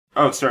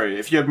Oh, sorry.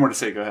 If you had more to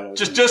say, go ahead.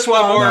 Just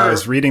one more. No, I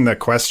was reading the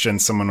question.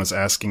 Someone was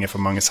asking if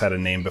Among Us had a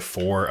name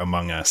before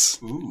Among Us.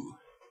 Ooh.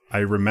 I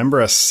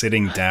remember us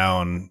sitting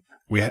down.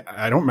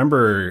 I don't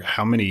remember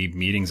how many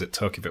meetings it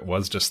took, if it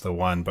was just the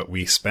one, but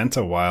we spent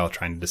a while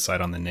trying to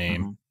decide on the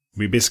name. Mm-hmm.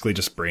 We basically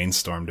just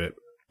brainstormed it.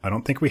 I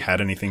don't think we had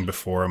anything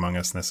before Among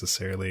Us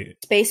necessarily.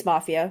 Space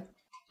Mafia.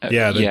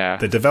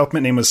 The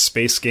development name was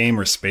Space Game,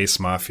 or Space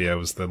Mafia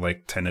was the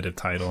tentative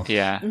title.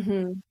 Yeah.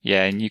 Mm-hmm.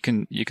 Yeah, and you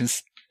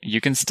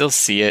can still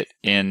see it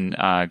in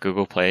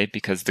Google Play,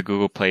 because the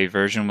Google Play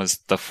version was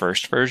the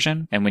first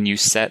version, and when you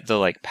set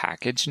the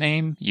package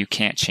name, you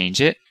can't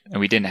change it. And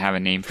we didn't have a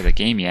name for the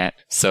game yet,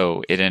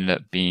 so it ended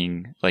up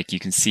being you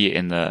can see it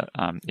in the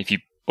if you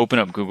open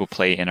up Google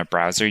Play in a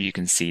browser, you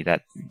can see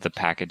that the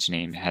package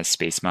name has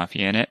Space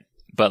Mafia in it.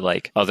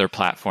 But other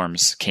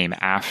platforms came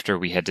after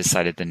we had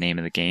decided the name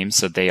of the game,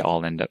 so they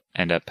all end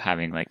up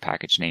having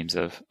package names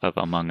of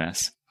Among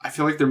Us. I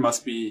feel like there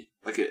must be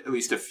at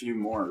least a few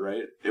more,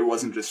 right? It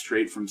wasn't just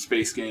straight from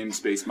Space Game,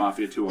 Space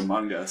Mafia to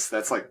Among Us.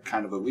 That's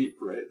kind of a leap,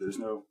 right? There's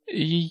no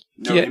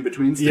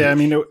in-between stage. Yeah, I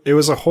mean, it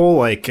was a whole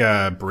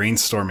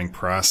brainstorming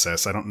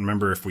process. I don't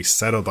remember if we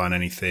settled on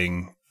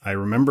anything. I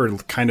remember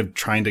kind of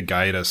trying to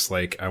guide us,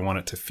 I want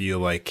it to feel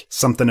like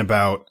something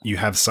about you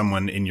have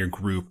someone in your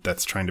group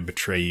that's trying to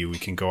betray you. We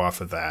can go off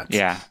of that.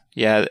 Yeah.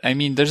 Yeah. I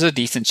mean, there's a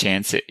decent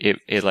chance it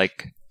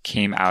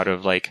came out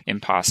of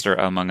Imposter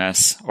Among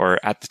Us, or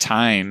at the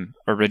time,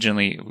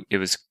 originally it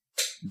was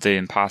the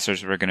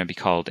imposters were going to be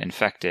called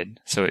Infected.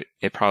 So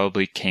it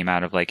probably came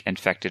out of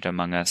Infected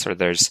Among Us, or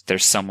there's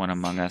someone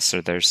among us,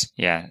 or there's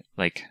an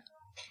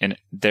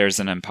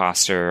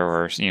imposter,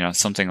 or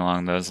something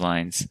along those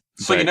lines.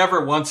 So you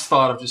never once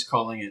thought of just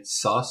calling it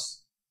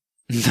sus?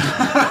 No.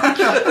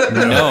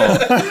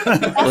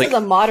 That's a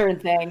modern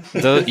thing.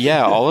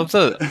 All of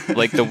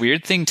the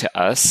weird thing to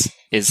us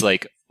is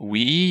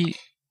we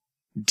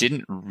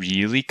didn't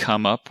really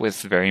come up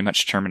with very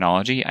much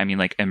terminology. I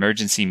mean,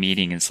 emergency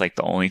meeting is the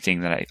only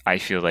thing that I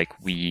feel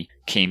we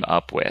came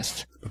up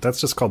with. But that's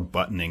just called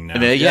buttoning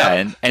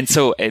now. And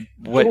so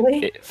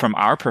from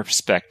our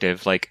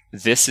perspective,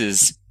 this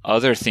is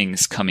other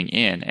things coming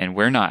in, and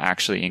we're not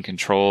actually in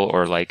control,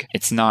 or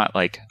it's not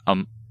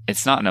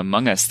it's not an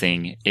Among Us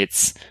thing,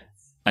 it's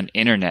an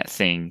internet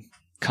thing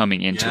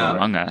coming into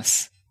Among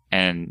Us,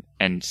 and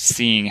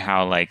seeing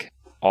how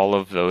all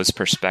of those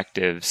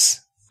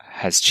perspectives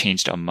has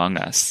changed Among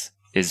Us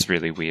is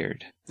really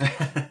weird.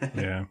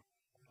 Yeah.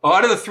 Well,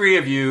 out of the three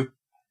of you,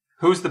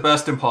 who's the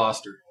best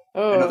imposter?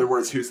 Oh. In other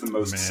words, who's the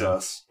most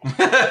sus?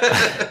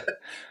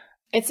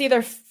 It's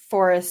either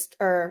Forte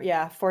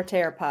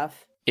or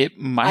Puff. It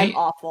might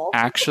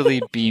actually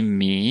be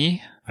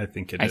me. I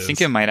think it is. I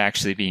think it might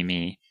actually be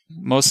me.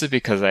 Mostly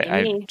because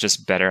I'm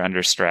just better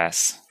under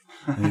stress.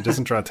 And he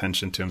doesn't draw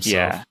attention to himself.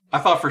 Yeah. I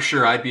thought for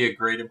sure I'd be a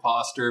great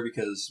imposter,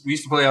 because we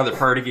used to play other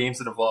party games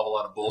that involve a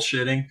lot of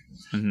bullshitting.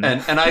 Mm-hmm.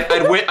 And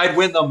I'd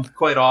win them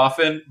quite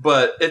often,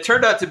 but it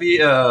turned out to be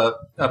a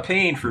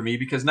pain for me,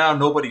 because now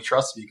nobody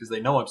trusts me because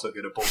they know I'm so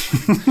good at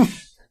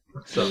bullshitting.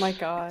 Oh my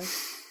god.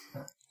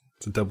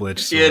 It's a double-edged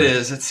sword. It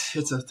is.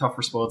 It's a tough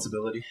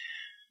responsibility.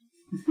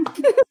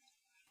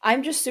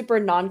 I'm just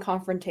super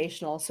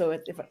non-confrontational, so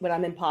when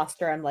I'm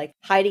imposter, I'm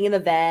hiding in the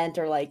vent,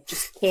 or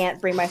just can't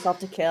bring myself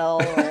to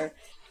kill, or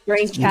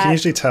during chat. You can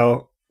usually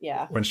tell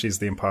when she's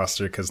the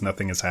imposter, because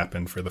nothing has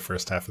happened for the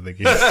first half of the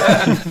game.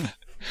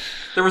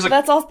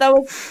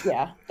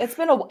 It's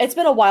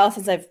been a while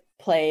since I've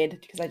played,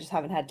 because I just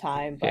haven't had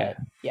time. But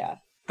yeah.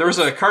 There was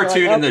a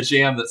cartoon in the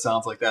jam that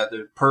sounds like that.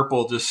 The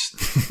Purple just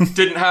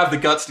didn't have the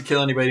guts to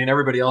kill anybody, and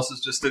everybody else is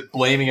just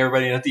blaming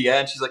everybody. And at the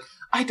end, she's like,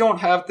 I don't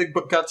have the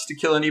guts to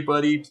kill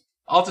anybody.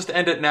 I'll just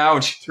end it now.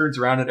 And she turns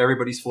around and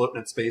everybody's floating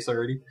in space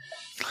already.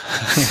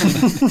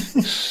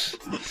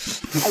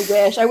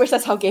 I wish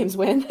that's how games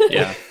win.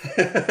 Yeah.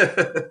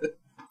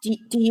 Do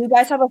you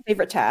guys have a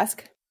favorite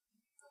task?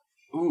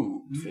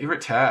 Ooh,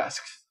 favorite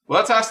task. Well,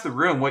 let's ask the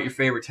room what your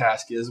favorite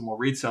task is, and we'll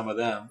read some of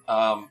them.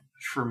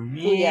 For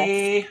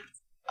me,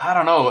 I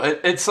don't know.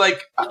 It's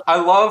I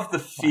love the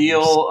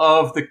feel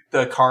of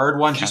the card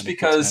one, just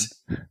because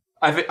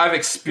I've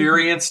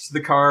experienced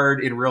the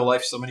card in real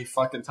life so many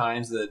fucking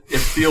times that it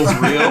feels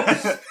real.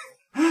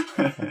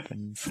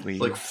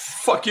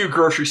 Fuck you,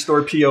 grocery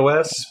store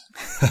POS.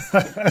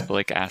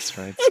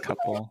 Asteroids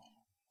couple.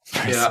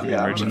 Yeah.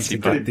 Emergency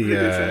button.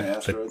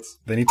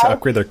 They need to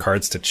upgrade their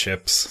cards to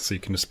chips, so you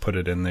can just put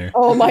it in there.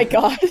 Oh my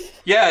god.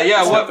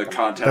 Yeah. What the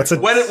contact?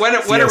 When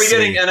are we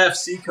getting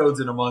NFC codes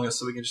in Among Us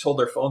so we can just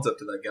hold our phones up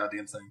to that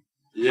goddamn thing?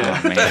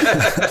 Yeah. Oh, man.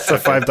 It's a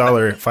 $5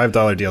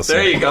 DLC.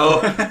 There you go.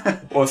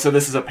 Well, so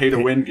this is a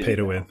pay-to-win game.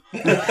 Pay-to-win.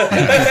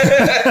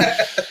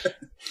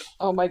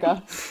 Oh my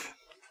god.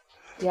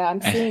 Yeah,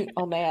 I'm seeing...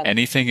 Oh man.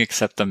 Anything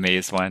except the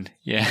maze one.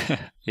 Yeah.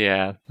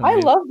 Yeah. I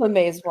love the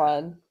maze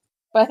one.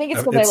 But I think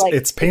it's because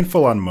it's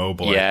painful on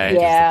mobile.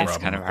 Yeah, it's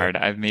kind of hard.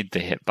 I've made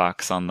the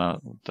hitbox on the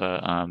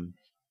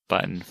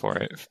button for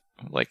it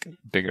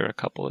bigger a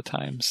couple of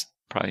times.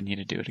 Probably need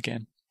to do it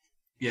again.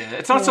 Yeah,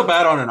 it's not so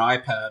bad on an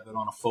iPad, but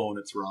on a phone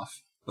it's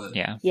rough. But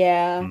yeah.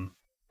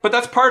 But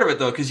that's part of it,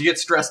 though, because you get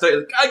stressed out.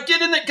 You're like,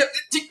 get in there, get,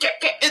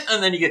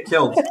 and then you get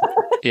killed.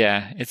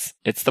 Yeah,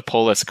 it's the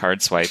Polis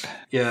card swipe.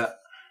 Yeah.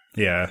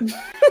 Yeah.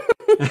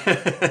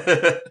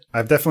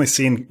 I've definitely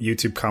seen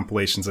YouTube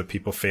compilations of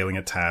people failing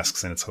at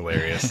tasks, and it's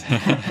hilarious.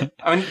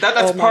 I mean,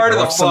 that's part of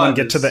the fun. Someone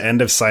get to the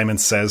end of Simon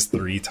Says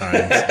 3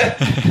 times.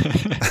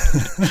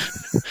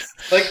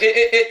 Like,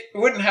 it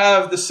wouldn't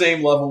have the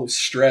same level of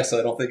stress,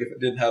 I don't think, if it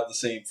didn't have the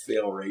same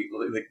fail rate.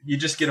 Like you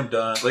just get them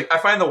done. Like, I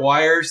find the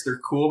wires, they're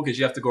cool because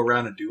you have to go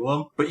around and do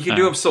them, but you can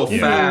do them so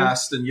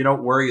fast and you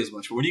don't worry as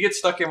much. But when you get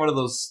stuck in one of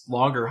those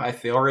longer high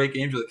fail rate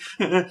games,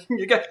 you're like,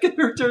 you got to get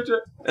there.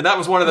 And that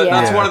was one of the,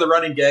 that's one of the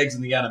running gags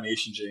in the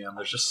animation jam.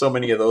 There's just so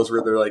many of those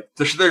where they're like,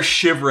 they're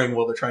shivering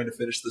while they're trying to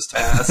finish this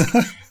task.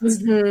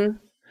 Mm-hmm.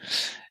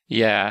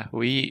 Yeah,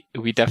 we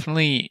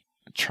definitely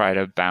try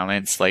to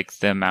balance like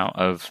the amount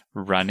of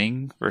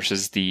running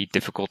versus the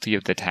difficulty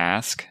of the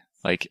task.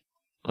 Like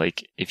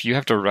if you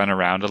have to run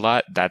around a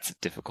lot, that's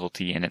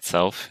difficulty in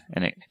itself,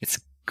 and it's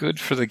good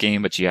for the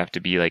game, but you have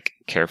to be like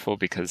careful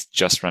because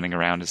just running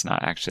around is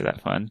not actually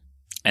that fun.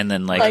 And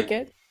then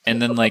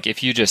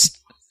if you just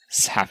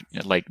have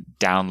like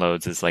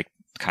downloads is like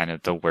kind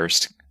of the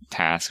worst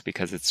task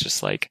because it's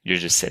just like you're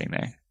just sitting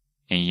there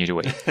and you need to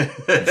wait.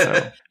 And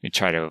so we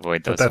try to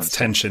avoid those. But that's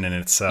tension in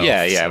itself.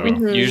 Yeah. So.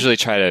 We usually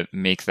try to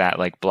make that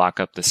like block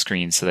up the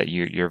screen so that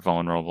you're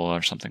vulnerable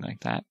or something like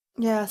that.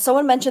 Yeah.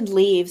 Someone mentioned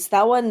leaves.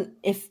 That one,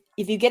 if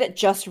you get it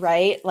just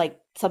right, like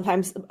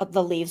sometimes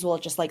the leaves will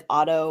just like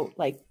auto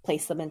like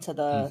place them into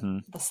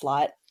the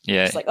slot.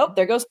 Yeah. It's like, oh,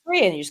 there goes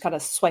 3, and you just kind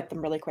of swipe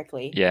them really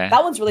quickly. Yeah.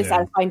 That one's really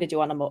satisfying to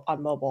do on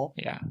on mobile.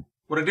 Yeah.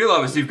 What I do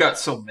love is you've got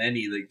so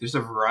many. Like, there's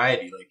a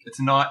variety. Like, it's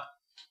not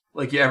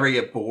like you ever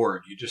get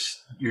bored.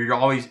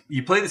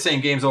 You play the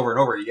same games over and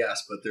over,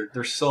 yes, but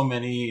there's so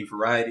many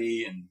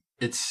variety, and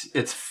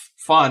it's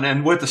fun.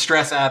 And with the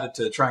stress added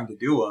to trying to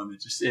do them,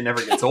 it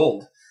never gets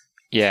old.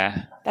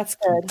 Yeah, that's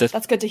good.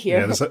 That's good to hear.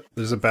 Yeah,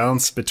 there's a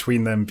balance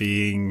between them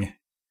being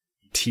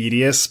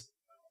tedious,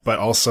 but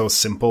also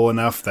simple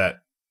enough that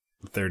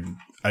they're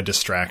a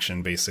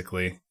distraction.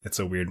 Basically, it's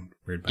a weird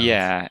balance.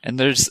 Yeah, and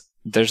there's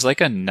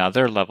like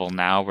another level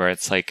now where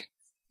it's like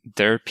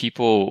there are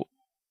people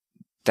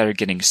that are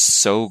getting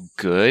so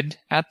good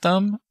at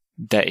them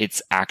that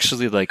it's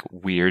actually like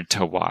weird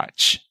to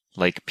watch.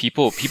 Like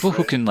people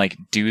who can like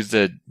do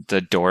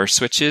the door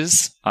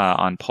switches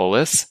on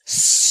Polis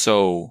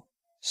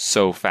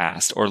so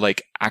fast, or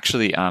like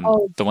actually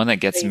the one that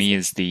gets me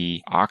is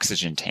the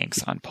oxygen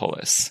tanks on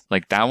Polis.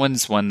 Like that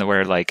one's one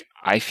where like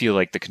I feel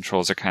like the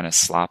controls are kind of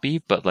sloppy,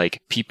 but like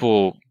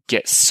people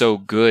get so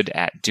good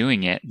at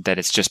doing it that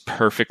it's just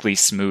perfectly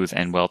smooth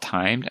and well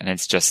timed, and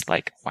it's just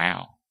like,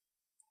 wow,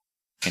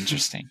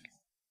 interesting.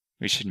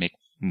 We should make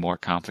more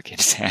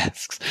complicated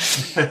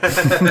tasks.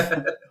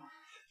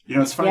 You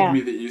know, it's funny to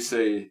me that you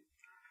say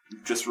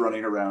just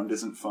running around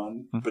isn't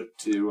fun, but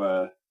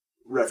to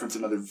reference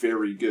another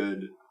very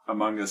good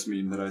Among Us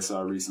meme that I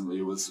saw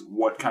recently was,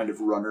 what kind of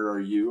runner are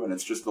you? And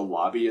it's just the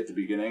lobby at the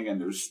beginning,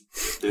 and it's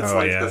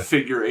the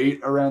figure 8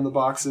 around the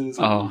boxes,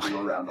 and you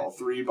go around all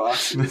 3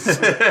 boxes.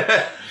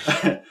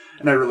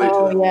 And I relate to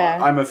that a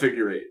lot. I'm a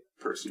figure 8,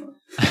 personally.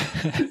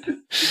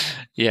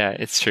 Yeah,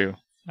 it's true.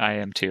 I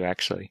am too,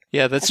 actually.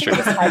 Yeah, that's true.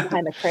 Just hide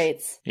behind the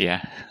crates.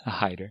 Yeah, a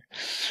hider.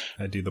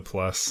 I do the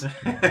plus.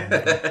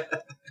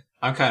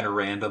 I'm kind of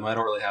random. I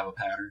don't really have a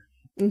pattern.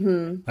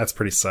 Mm-hmm. That's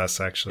pretty sus,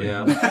 actually.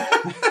 Yeah.